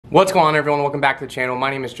What's going on, everyone? Welcome back to the channel. My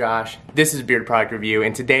name is Josh. This is Beard Product Review,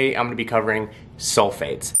 and today I'm going to be covering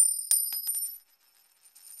sulfates.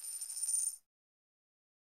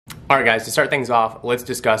 Alright guys, to start things off, let's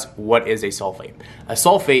discuss what is a sulfate. A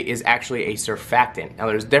sulfate is actually a surfactant. Now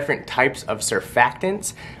there's different types of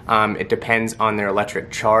surfactants. It depends on their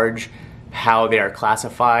electric charge, how they are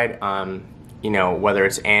classified, whether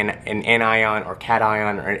it's an anion or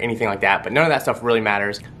cation or anything like that, but none of that stuff really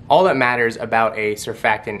matters. All that matters about a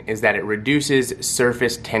surfactant is that it reduces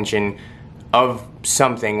surface tension of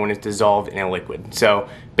something when it's dissolved in a liquid. So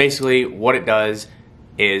basically what it does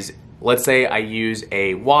is, let's say I use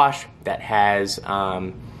a wash that has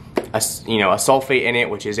a sulfate in it,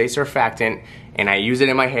 which is a surfactant, and I use it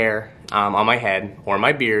in my hair, on my head or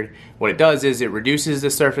my beard. What it does is it reduces the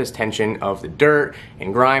surface tension of the dirt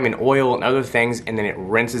and grime and oil and other things, and then it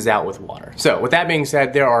rinses out with water. So with that being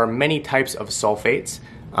said, there are many types of sulfates.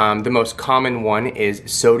 The most common one is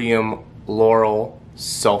sodium lauryl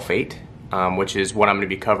sulfate, which is what I'm going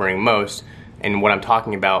to be covering most and what I'm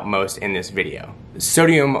talking about most in this video.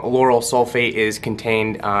 Sodium lauryl sulfate is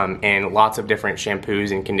contained in lots of different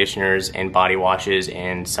shampoos and conditioners and body washes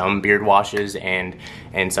and some beard washes and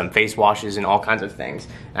some face washes and all kinds of things.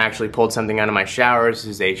 I actually pulled something out of my shower. This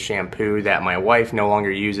is a shampoo that my wife no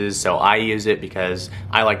longer uses, so I use it because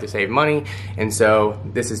I like to save money. And so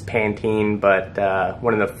this is Pantene, but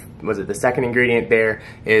the second ingredient there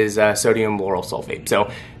is sodium lauryl sulfate.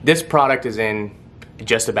 So this product is in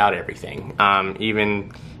just about everything,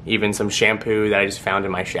 even some shampoo that I just found in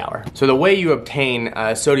my shower. So the way you obtain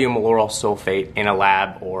sodium lauryl sulfate in a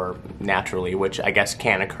lab or naturally, which I guess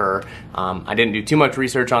can occur, I didn't do too much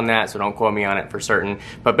research on that, so don't quote me on it for certain,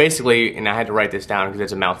 but basically, and I had to write this down because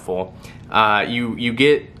it's a mouthful, you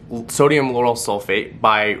get sodium lauryl sulfate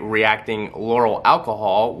by reacting lauryl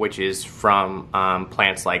alcohol, which is from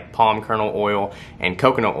plants like palm kernel oil and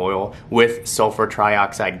coconut oil, with sulfur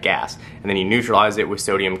trioxide gas, and then you neutralize it with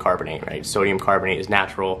sodium carbonate, right? Sodium carbonate is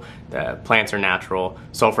natural, the plants are natural,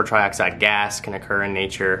 sulfur trioxide gas can occur in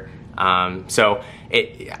nature. So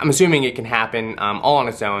I'm assuming it can happen all on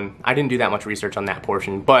its own. I didn't do that much research on that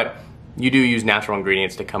portion, but you do use natural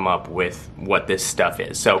ingredients to come up with what this stuff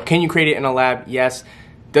is. So can you create it in a lab? Yes.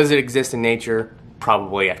 Does it exist in nature?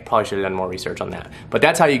 Probably. I probably should have done more research on that. But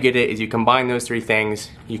that's how you get it, is you combine those three things,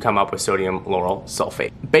 you come up with sodium lauryl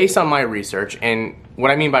sulfate. Based on my research, and what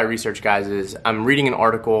I mean by research, guys, is I'm reading an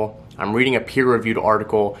article, I'm reading a peer-reviewed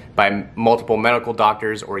article by multiple medical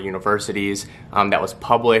doctors or universities that was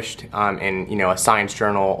published in a science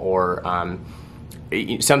journal or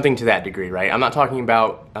something to that degree, right? I'm not talking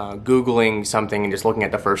about Googling something and just looking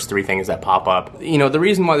at the first three things that pop up. The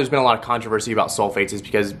reason why there's been a lot of controversy about sulfates is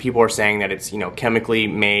because people are saying that it's chemically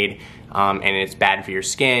made and it's bad for your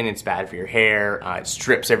skin, it's bad for your hair, it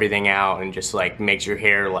strips everything out and just like makes your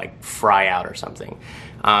hair like fry out or something.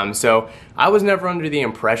 So I was never under the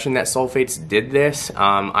impression that sulfates did this.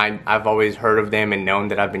 I've always heard of them and known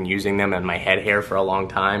that I've been using them in my head hair for a long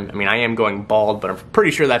time. I mean, I am going bald, but I'm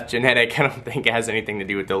pretty sure that's genetic. I don't think it has anything to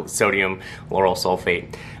do with the sodium lauryl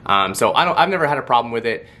sulfate. So I've never had a problem with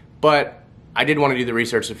it, but I did want to do the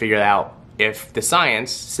research to figure out if the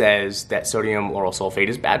science says that sodium lauryl sulfate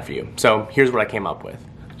is bad for you. So here's what I came up with.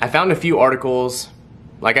 I found a few articles,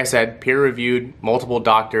 like I said, peer-reviewed, multiple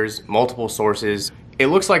doctors, multiple sources. It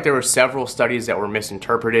looks like there were several studies that were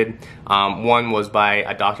misinterpreted. One was by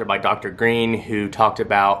Dr. Green, who talked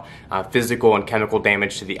about physical and chemical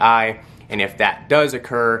damage to the eye, and if that does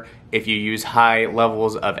occur, if you use high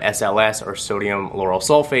levels of SLS or sodium lauryl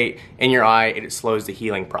sulfate in your eye, it slows the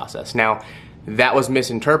healing process. Now, that was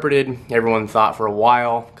misinterpreted. Everyone thought for a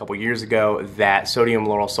while, a couple years ago, that sodium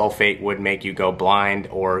lauryl sulfate would make you go blind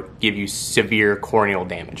or give you severe corneal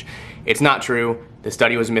damage. It's not true. The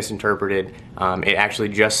study was misinterpreted. It actually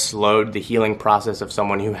just slowed the healing process of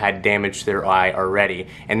someone who had damaged their eye already,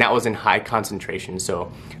 and that was in high concentration.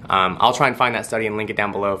 So I'll try and find that study and link it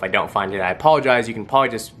down below. If I don't find it, I apologize. You can probably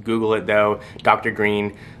just Google it though, Dr.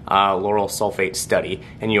 Green lauryl sulfate study,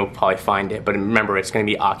 and you'll probably find it. But remember, it's going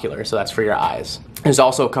to be ocular, so that's for your eyes. There's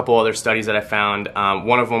also a couple other studies that I found.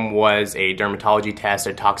 One of them was a dermatology test,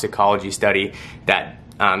 a toxicology study that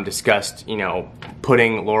discussed,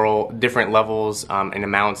 putting different levels and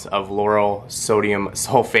amounts of lauryl sodium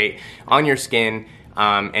sulfate on your skin,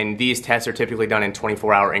 and these tests are typically done in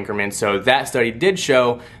 24-hour increments. So that study did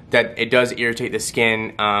show that it does irritate the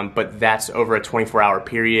skin, but that's over a 24-hour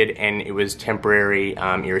period, and it was temporary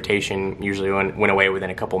irritation. Usually went away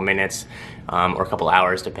within a couple minutes or a couple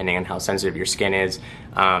hours, depending on how sensitive your skin is.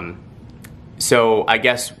 So I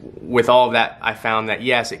guess with all of that, I found that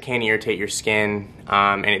yes, it can irritate your skin,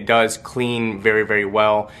 and it does clean very, very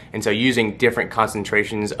well. And so using different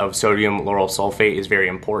concentrations of sodium lauryl sulfate is very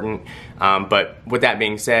important. But with that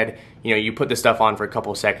being said, you put the stuff on for a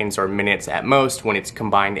couple seconds or minutes at most when it's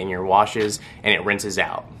combined in your washes, and it rinses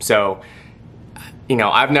out. So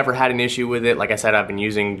I've never had an issue with it. Like I said, I've been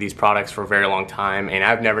using these products for a very long time, and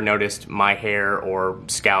I've never noticed my hair or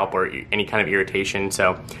scalp or any kind of irritation.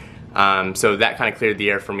 So that kind of cleared the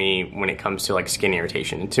air for me when it comes to like skin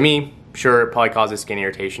irritation. And to me, sure, it probably causes skin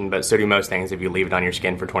irritation, but so do most things if you leave it on your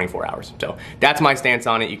skin for 24 hours. So that's my stance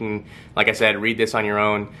on it. You can, like I said, read this on your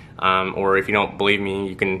own, or if you don't believe me,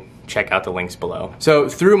 you can check out the links below. So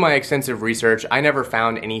through my extensive research, I never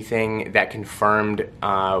found anything that confirmed,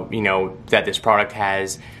 that this product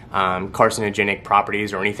has carcinogenic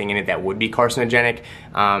properties or anything in it that would be carcinogenic.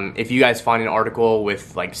 If you guys find an article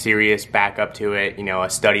with like serious backup to it, a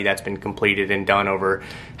study that's been completed and done over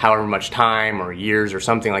however much time or years or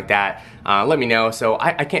something like that, let me know. So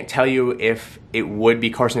I can't tell you if it would be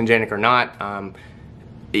carcinogenic or not.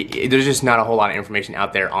 There's just not a whole lot of information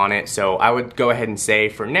out there on it, so I would go ahead and say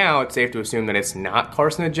for now it's safe to assume that it's not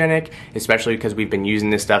carcinogenic, especially because we've been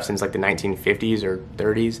using this stuff since like the 1950s or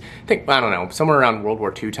 30s. I don't know, somewhere around World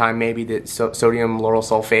War II time maybe that sodium lauryl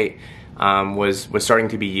sulfate was starting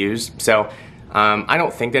to be used. So I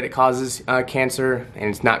don't think that it causes cancer,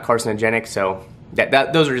 and it's not carcinogenic. So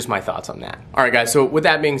those are just my thoughts on that. All right, guys. So with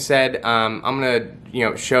that being said, I'm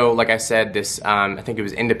gonna show, like I said, this I think it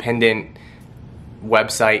was independent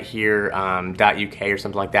website here, .uk or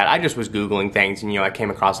something like that. I just was Googling things, and I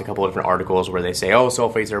came across a couple of different articles where they say, oh,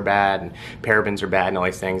 sulfates are bad and parabens are bad and all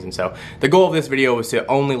these things. And so the goal of this video was to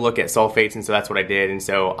only look at sulfates, and so that's what I did. And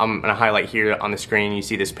so I'm gonna highlight here on the screen, you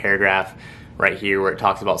see this paragraph right here where it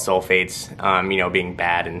talks about sulfates, being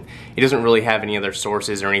bad, and it doesn't really have any other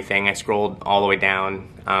sources or anything. I scrolled all the way down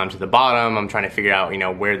to the bottom. I'm trying to figure out,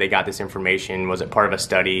 where they got this information. Was it part of a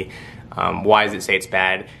study? Why does it say it's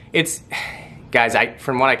bad? Guys,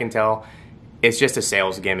 from what I can tell, it's just a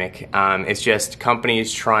sales gimmick. It's just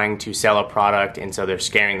companies trying to sell a product, and so they're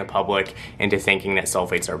scaring the public into thinking that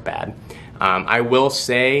sulfates are bad. I will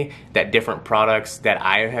say that different products that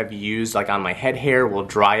I have used, like on my head hair, will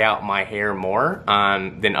dry out my hair more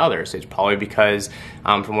than others. It's probably because,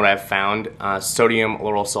 from what I've found, sodium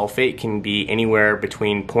lauryl sulfate can be anywhere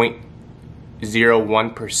between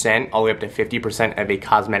 0.01% all the way up to 50% of a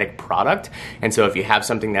cosmetic product. And so if you have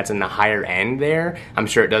something that's in the higher end there, I'm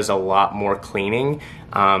sure it does a lot more cleaning.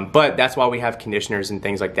 But that's why we have conditioners and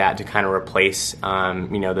things like that to kind of replace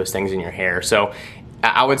those things in your hair. So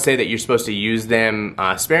I would say that you're supposed to use them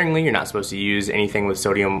sparingly. You're not supposed to use anything with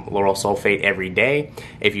sodium lauryl sulfate every day.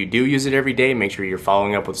 If you do use it every day, make sure you're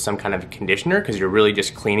following up with some kind of conditioner, because you're really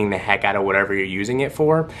just cleaning the heck out of whatever you're using it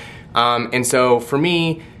for. And so for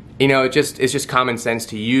me, it's just common sense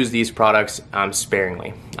to use these products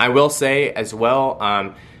sparingly. I will say as well,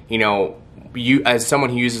 as someone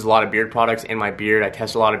who uses a lot of beard products in my beard, I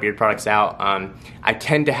test a lot of beard products out. I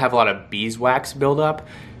tend to have a lot of beeswax buildup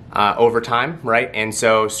over time, right? And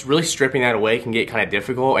so really stripping that away can get kind of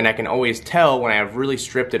difficult, and I can always tell when I've really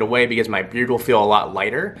stripped it away because my beard will feel a lot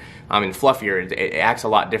lighter and fluffier. It acts a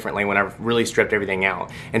lot differently when I've really stripped everything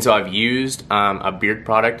out. And so I've used a beard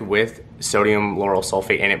product with sodium lauryl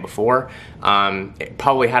sulfate in it before. It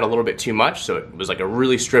probably had a little bit too much, so it was like a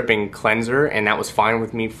really stripping cleanser, and that was fine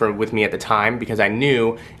with me at the time, because I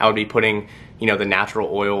knew I would be putting the natural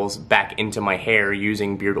oils back into my hair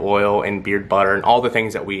using beard oil and beard butter and all the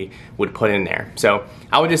things that we would put in there. So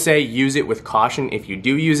I would just say use it with caution if you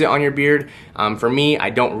do use it on your beard. For me,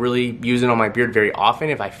 I don't really use it on my beard very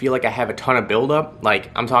often. If I feel like I have a ton of buildup,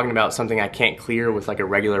 like I'm talking about something I can't clear with like a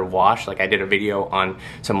regular wash, like I did a video on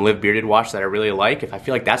some Live Bearded wash that I really like. If I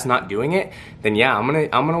feel like that's not doing it, then yeah, I'm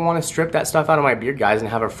gonna want to strip that stuff out of my beard, guys, and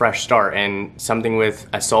have a fresh start. And something with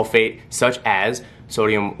a sulfate such as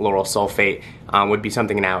sodium lauryl sulfate would be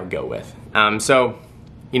something that I would go with. So,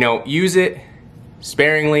 use it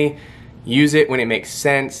sparingly, use it when it makes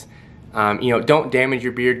sense. Don't damage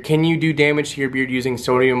your beard. Can you do damage to your beard using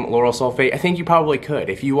sodium lauryl sulfate? I think you probably could.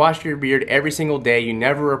 If you washed your beard every single day, you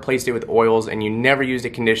never replaced it with oils, and you never used a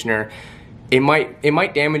conditioner, it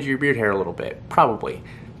might damage your beard hair a little bit, probably.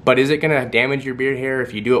 But is it gonna damage your beard hair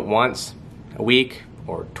if you do it once a week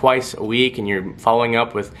or twice a week, and you're following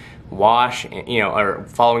up with wash, or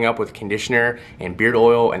following up with conditioner and beard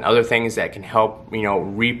oil and other things that can help,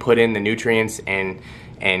 re-put in the nutrients and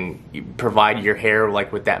provide your hair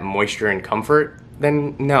like with that moisture and comfort?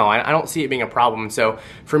 Then no, I don't see it being a problem. So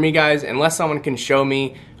for me, guys, unless someone can show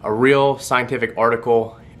me a real scientific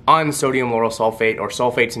article on sodium lauryl sulfate or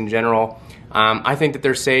sulfates in general, I think that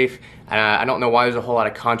they're safe. I don't know why there's a whole lot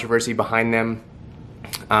of controversy behind them.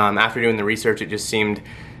 After doing the research, it just seemed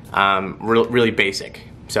really basic.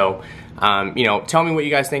 So, you know, tell me what you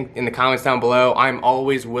guys think in the comments down below. I'm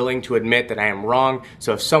always willing to admit that I am wrong.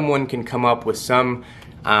 So if someone can come up with some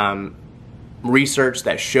research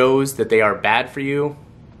that shows that they are bad for you,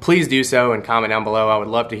 please do so and comment down below. I would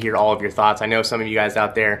love to hear all of your thoughts. I know some of you guys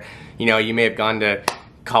out there, you know, you may have gone to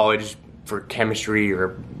college for chemistry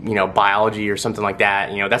or, you know, biology or something like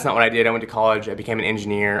that. You know, that's not what I did. I went to college, I became an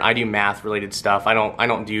engineer. I do math related stuff. I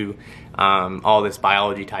don't do all this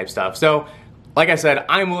biology type stuff. So, like I said,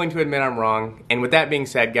 I'm willing to admit I'm wrong. And with that being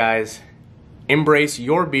said, guys, embrace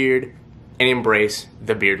your beard and embrace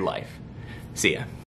the beard life. See ya.